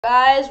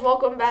Guys,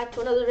 welcome back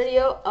to another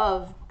video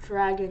of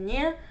Dragon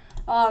Year.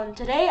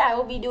 Today I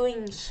will be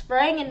doing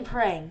spraying and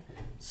praying.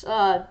 It's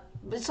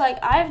like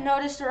I've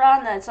noticed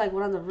around that it's like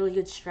one of the really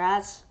good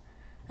strats.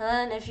 And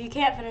then if you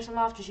can't finish them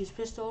off, just use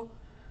pistol.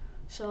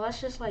 So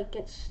let's just like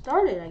get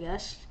started, I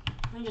guess.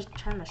 Let me just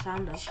turn the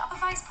sound up.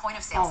 Shopify's point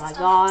of sale system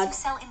helps you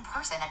sell in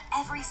person at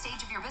every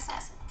stage of your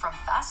business. From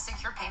fast,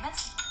 secure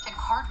payments to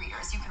card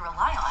readers you can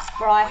rely on.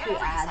 Bro, I hate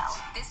Wherever you ads.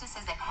 sell,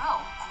 businesses that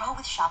grow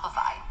with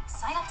Shopify.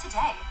 Sign up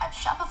today at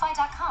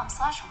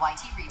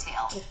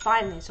shopify.com/YTRetail. Okay,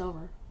 finally, it's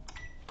over.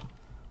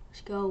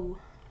 Let's go.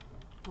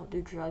 Don't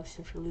do drugs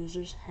if you're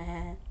losers.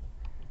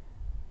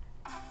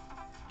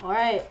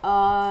 Alright,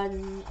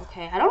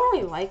 okay, I don't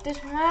really like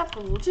this map,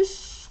 but we'll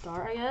just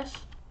start, I guess.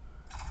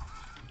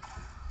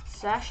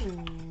 It's actually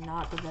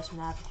not the best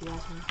map, if you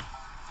ask me.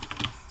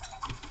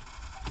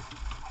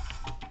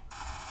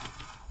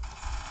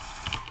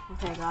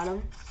 Okay, got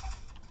him.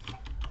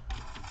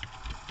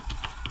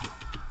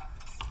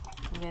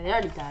 Okay, they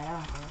already died, I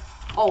don't care.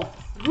 Oh,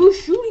 who's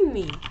shooting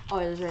me? Oh,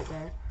 it was right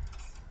there.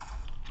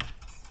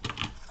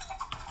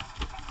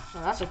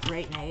 Oh, that's a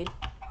great nade.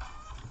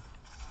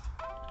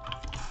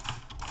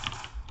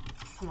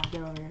 Come on,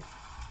 get over here.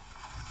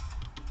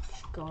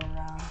 Just go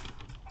around.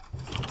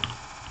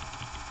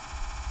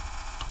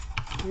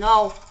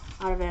 No!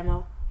 Out of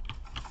ammo.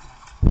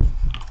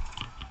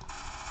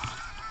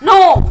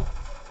 No!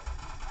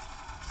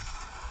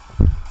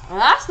 Well,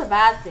 that's the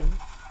bad thing.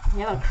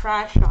 You have a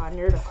crack shot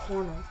near the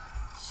corner.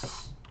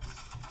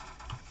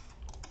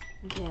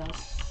 Okay,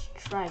 let's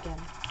try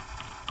again.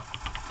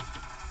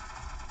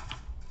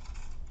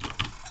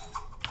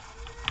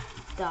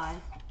 Die.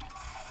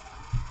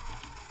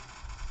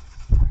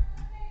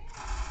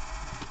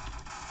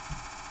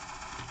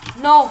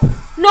 No!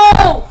 No!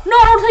 No!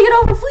 Don't take it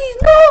over, please!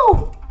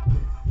 No!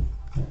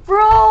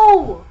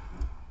 Bro!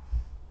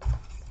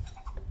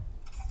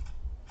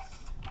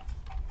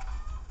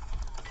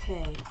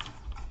 Okay.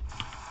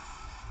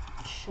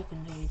 Chuck a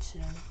nade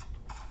soon.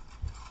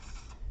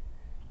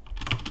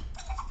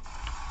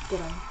 Get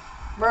him.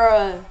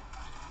 Bruh.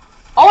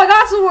 Oh, I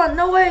got someone!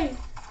 No way!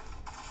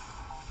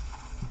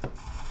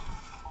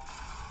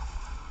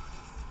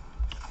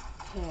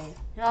 Okay.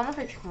 No, I'm gonna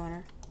fix your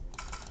corner.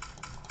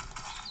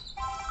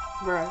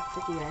 Bruh,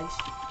 50 eggs.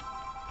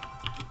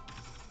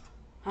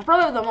 I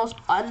probably have the most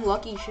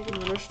unlucky chicken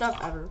winner stuff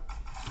ever.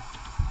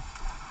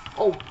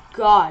 Oh,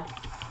 God.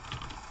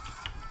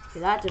 Okay,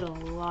 that did a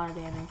lot of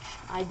damage.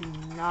 I do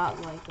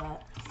not like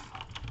that.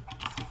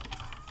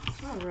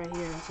 Someone's right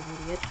here. That's an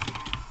idiot.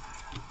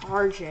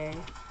 RJ.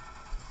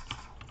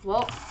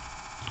 Well.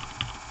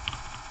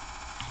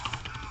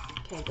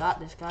 Okay, got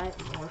this guy.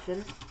 An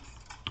orphan.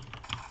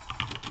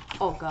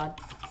 Oh, God.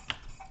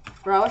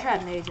 Bro, I wish I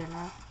had nades right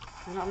now.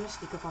 I'm gonna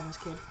sneak up on this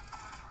kid.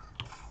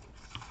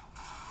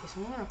 Okay,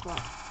 someone gonna fall.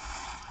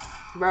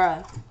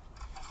 Bruh.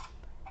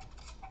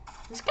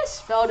 This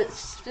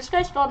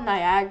guy spelled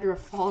Niagara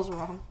Falls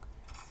wrong.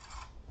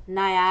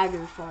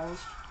 Niagara Falls.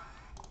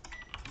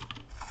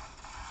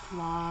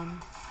 Come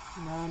on.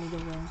 No, I need to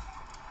win.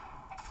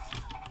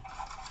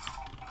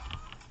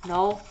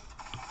 No.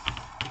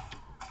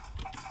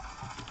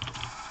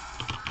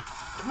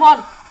 Come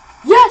on.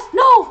 Yes!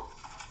 No!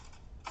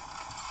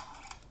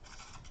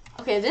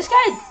 Okay, this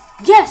guy.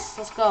 Yes!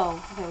 Let's go.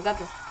 Okay, we got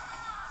this.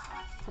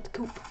 Got the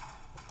coop.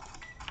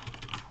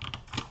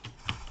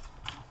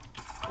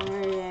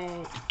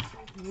 Alright.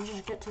 Let me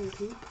just get to the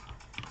coop.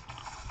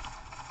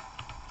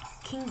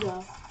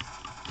 Kinga.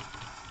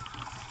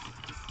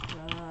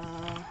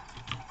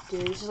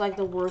 Dude, this is like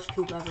the worst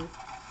coop ever.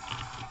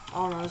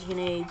 Oh no, there's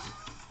grenades.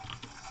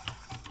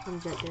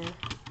 Someone's right there.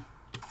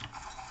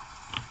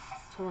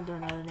 Someone threw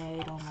another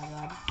nade. Oh my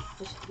god.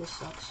 This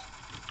sucks.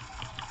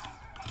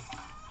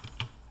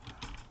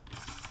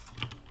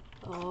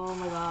 Oh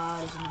my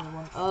god, there's another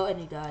one. Oh, and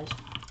he dies.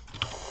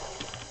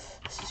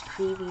 This is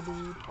creepy,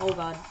 dude. Oh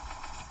god.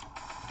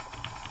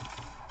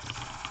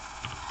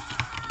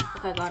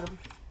 Okay, I got him.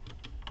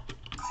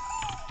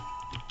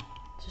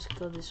 Just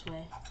go this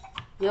way.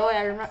 Yo,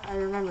 I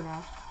remember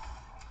now.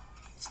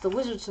 It's the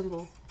wizard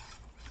symbol.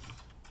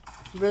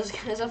 Bro's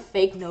gonna have a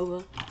fake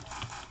Nova.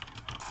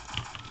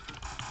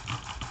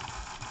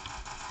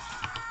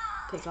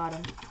 Okay, got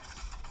him.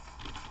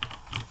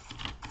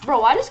 Bro,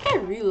 why does this guy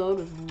reload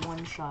with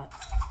one shot?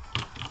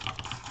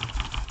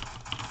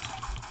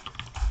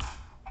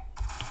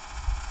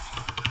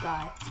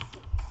 Die.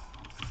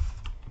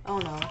 Oh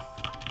no.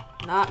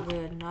 Not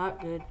good, not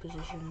good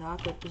position,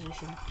 not good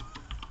position.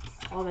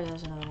 Oh my god,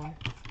 there's another one.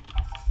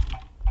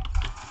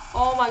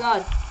 Oh my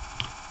god.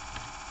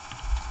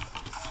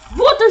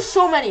 What? There's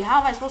so many.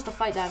 How am I supposed to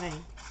fight that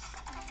many?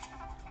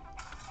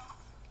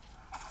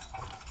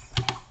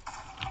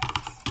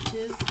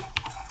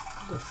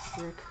 The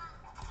frick.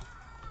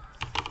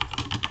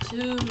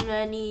 Too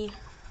many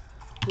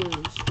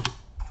blues.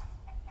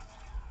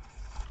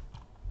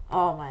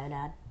 Oh my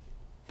god.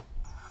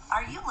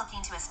 Are you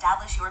looking to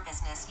establish your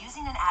business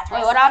using an address?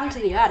 Wait, what happened to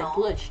the ad? It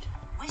glitched.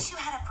 Wish you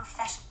had a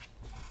professional.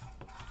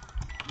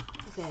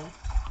 Okay.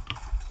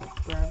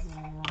 Grab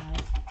one.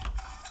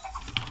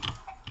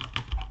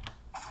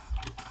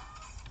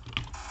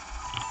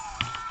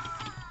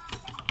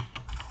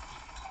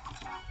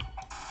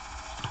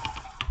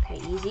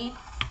 Easy.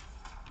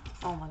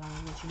 Oh my god,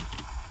 I'm glitching.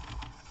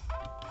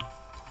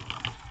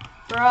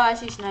 Bro, I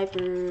see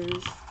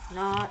snipers.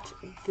 Not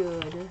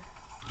good.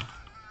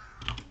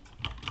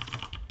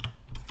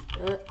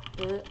 What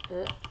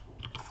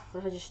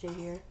if I just stay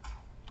here?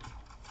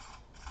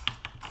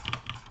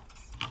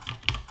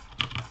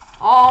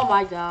 Oh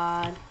my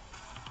god.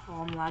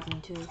 Oh, I'm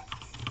lagging too.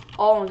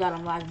 Oh my god,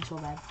 I'm lagging so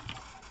bad.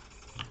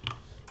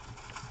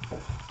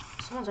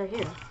 Someone's right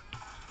here.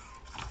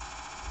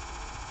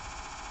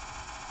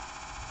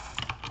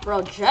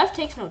 Bro, Jeff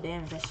takes no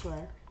damage, I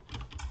swear.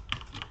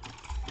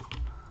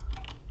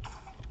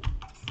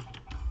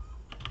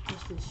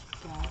 What's this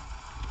guy?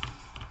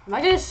 Am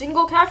I gonna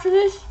single capture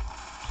this?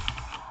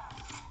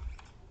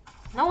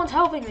 No one's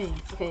helping me.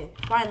 Okay,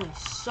 finally,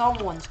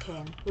 someone's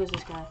came. Who is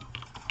this guy?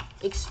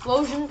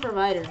 Explosion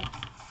provider.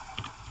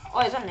 Oh,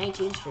 he's on an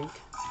 18 streak.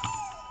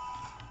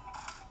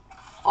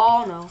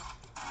 Oh no.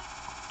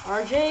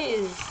 RJ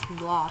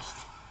is lost.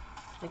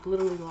 Like,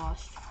 literally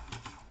lost.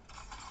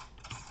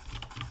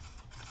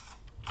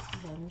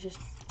 Okay, let me just...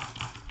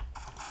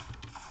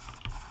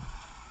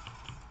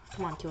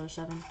 Come on,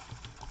 207.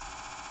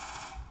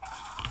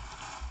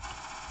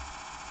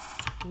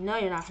 You know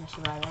you're not gonna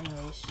survive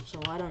anyways, so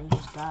why don't you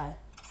just die?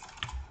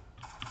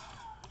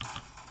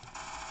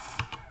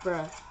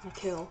 Bruh, a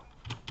kill.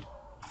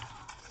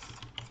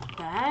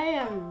 Okay, I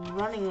am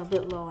running a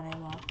bit low on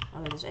ammo.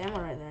 Okay, there's ammo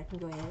right there. I can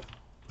go get it.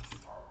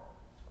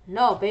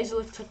 No,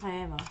 Basilisk took my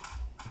ammo.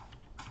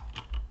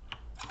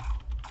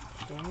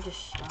 Okay, let me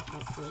just stock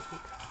up real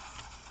quick.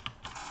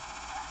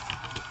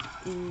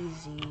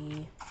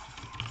 Easy.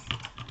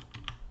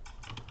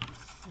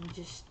 Let me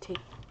just take...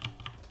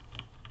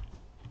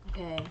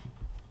 Okay.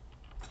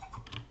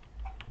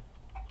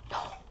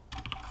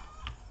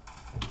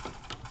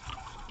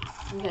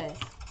 Okay.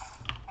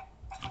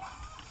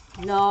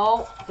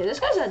 No. Okay, this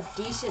guy's a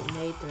decent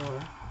nade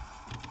thrower.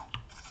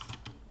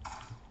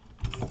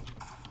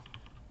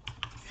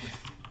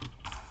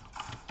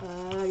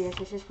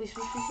 Yes, please.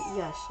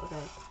 Yes,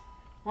 okay.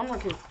 One more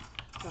kill.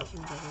 Oh,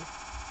 someone's over here.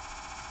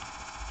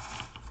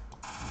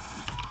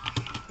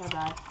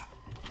 Bye-bye.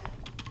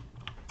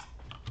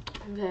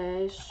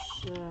 Okay,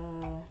 so...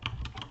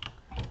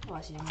 Oh, I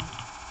see him.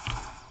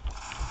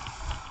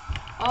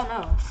 Oh,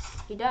 no.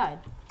 He died.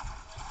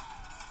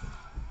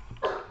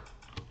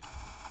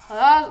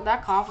 Oh,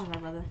 that cough was my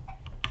brother.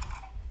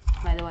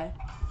 By the way.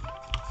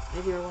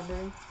 If you were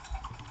wondering.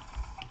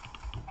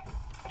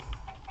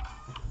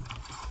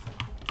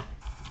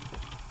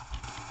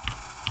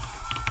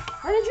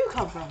 Where did you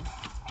come from?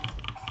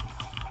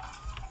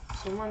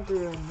 Someone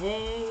threw a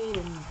nade,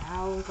 and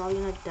now I'm probably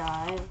gonna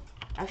die.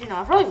 Actually, no,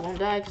 I probably won't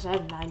die because I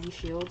have 90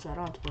 shields, so I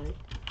don't have to worry.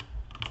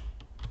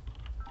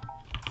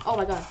 Oh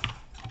my god.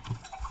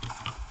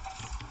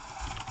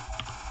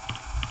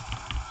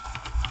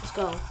 Let's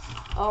go.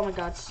 Oh my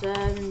god,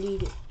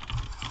 70.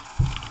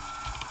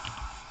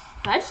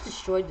 I just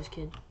destroyed this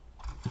kid.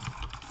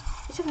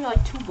 It took me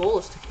like 2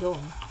 bullets to kill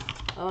him.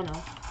 Oh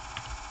no.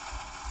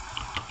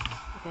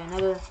 Okay,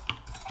 another.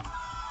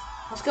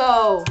 Let's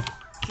go.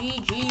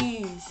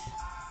 GG's.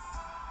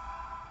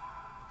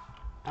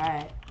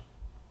 Alright.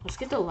 Let's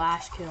get the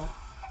last kill.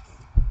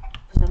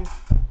 Okay,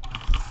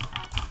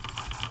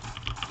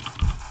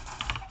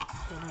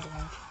 no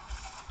damage.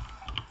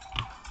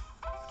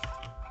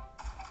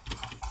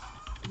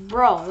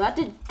 Bro, that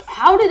did.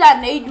 How did that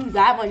nade do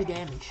that much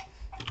damage?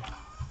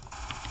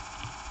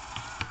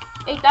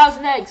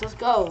 8,000 eggs, let's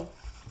go.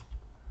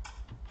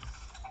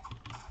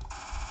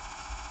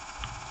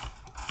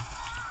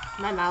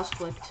 My mouse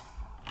flipped.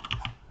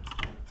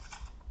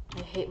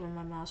 I hate when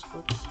my mouse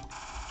flips.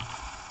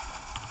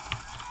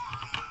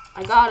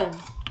 I got him.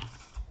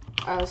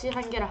 Alright, let's see if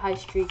I can get a high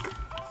streak.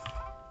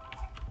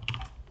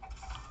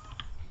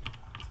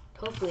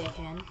 Hopefully I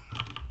can.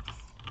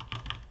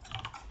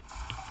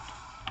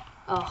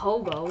 A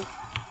hobo.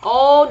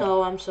 Oh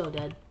no, I'm so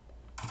dead.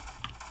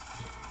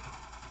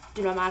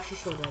 Dude, I'm actually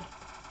so dead.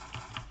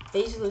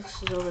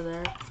 Basilisk is over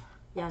there.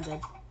 Yeah, I'm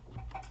dead.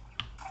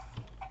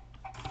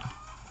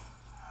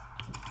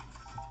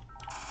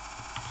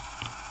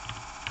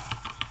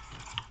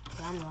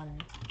 Okay, I'm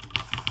running.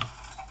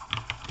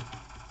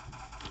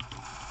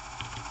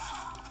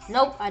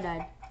 Nope, I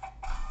died.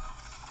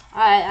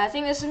 Alright, I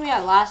think this is me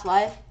at last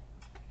life.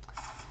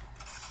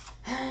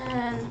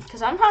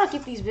 Because I'm trying to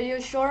keep these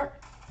videos short.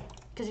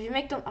 Because if you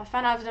make them, I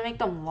found out if you make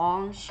them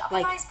long,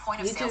 like,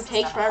 YouTube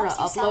takes forever to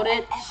upload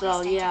it.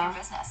 So, yeah.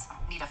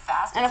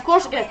 And of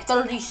course, I get a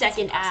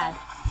 30-second ad.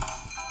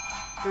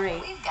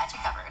 Great.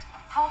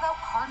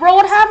 Bro,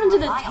 what happened to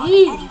the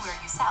teams?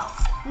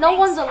 No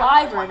one's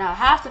alive right now.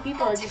 Half the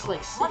people are just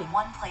like sitting.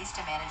 One place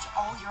to manage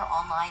all your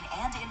online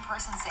and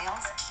in-person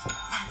sales.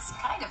 That's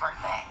kind of our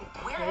thing.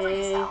 Wherever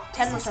you sell,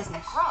 10 more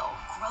seconds.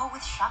 Grow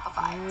with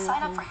Shopify.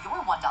 Sign up for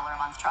your $1 a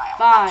month trial.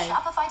 5,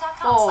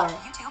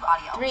 Shopify.com/YouTube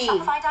audio. 3,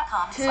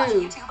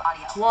 Shopify.com/YouTube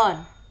audio.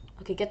 1.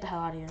 Okay, get the hell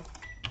out of here.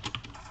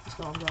 Let's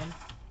go. I'm going.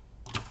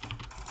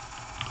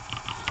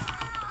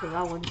 Okay,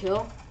 got 1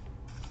 kill.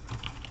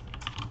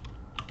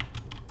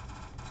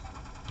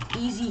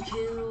 Easy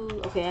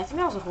kill. Okay, I think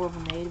that was a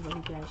horrible nade, but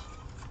who cares?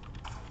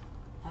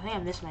 I think I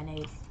missed my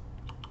nade.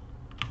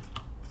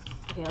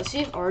 Okay, let's see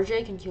if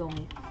RJ can kill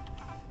me.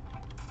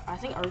 I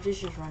think RJ's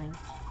just running.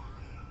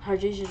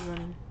 RJ's just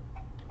running.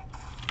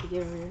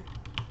 Get over here.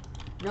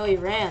 No, he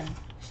ran.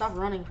 Stop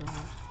running from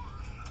him.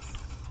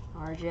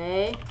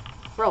 RJ.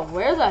 Bro,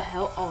 where the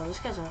hell? Oh, this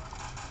guy's a...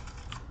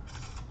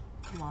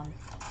 Come on.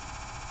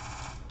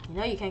 You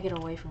know you can't get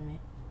away from me.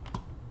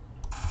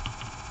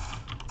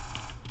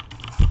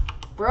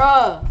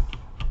 Bruh.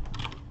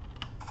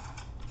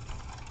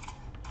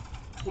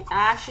 He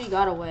actually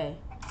got away.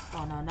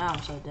 Oh no, now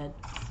I'm so dead.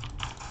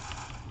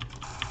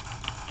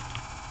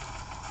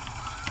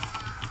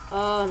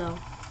 Oh no.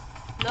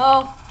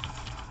 No!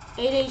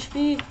 8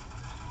 HP.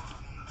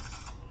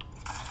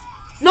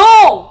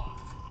 No!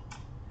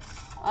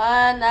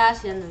 And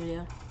that's the end of the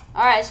video.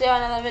 Alright, see you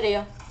on another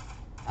video.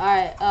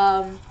 Alright,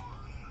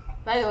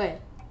 by the way,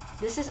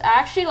 this is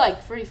actually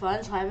like pretty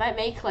fun, so I might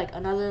make like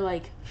another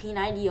like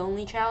P90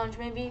 only challenge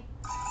maybe.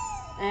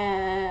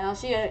 And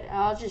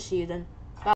I'll just see you then.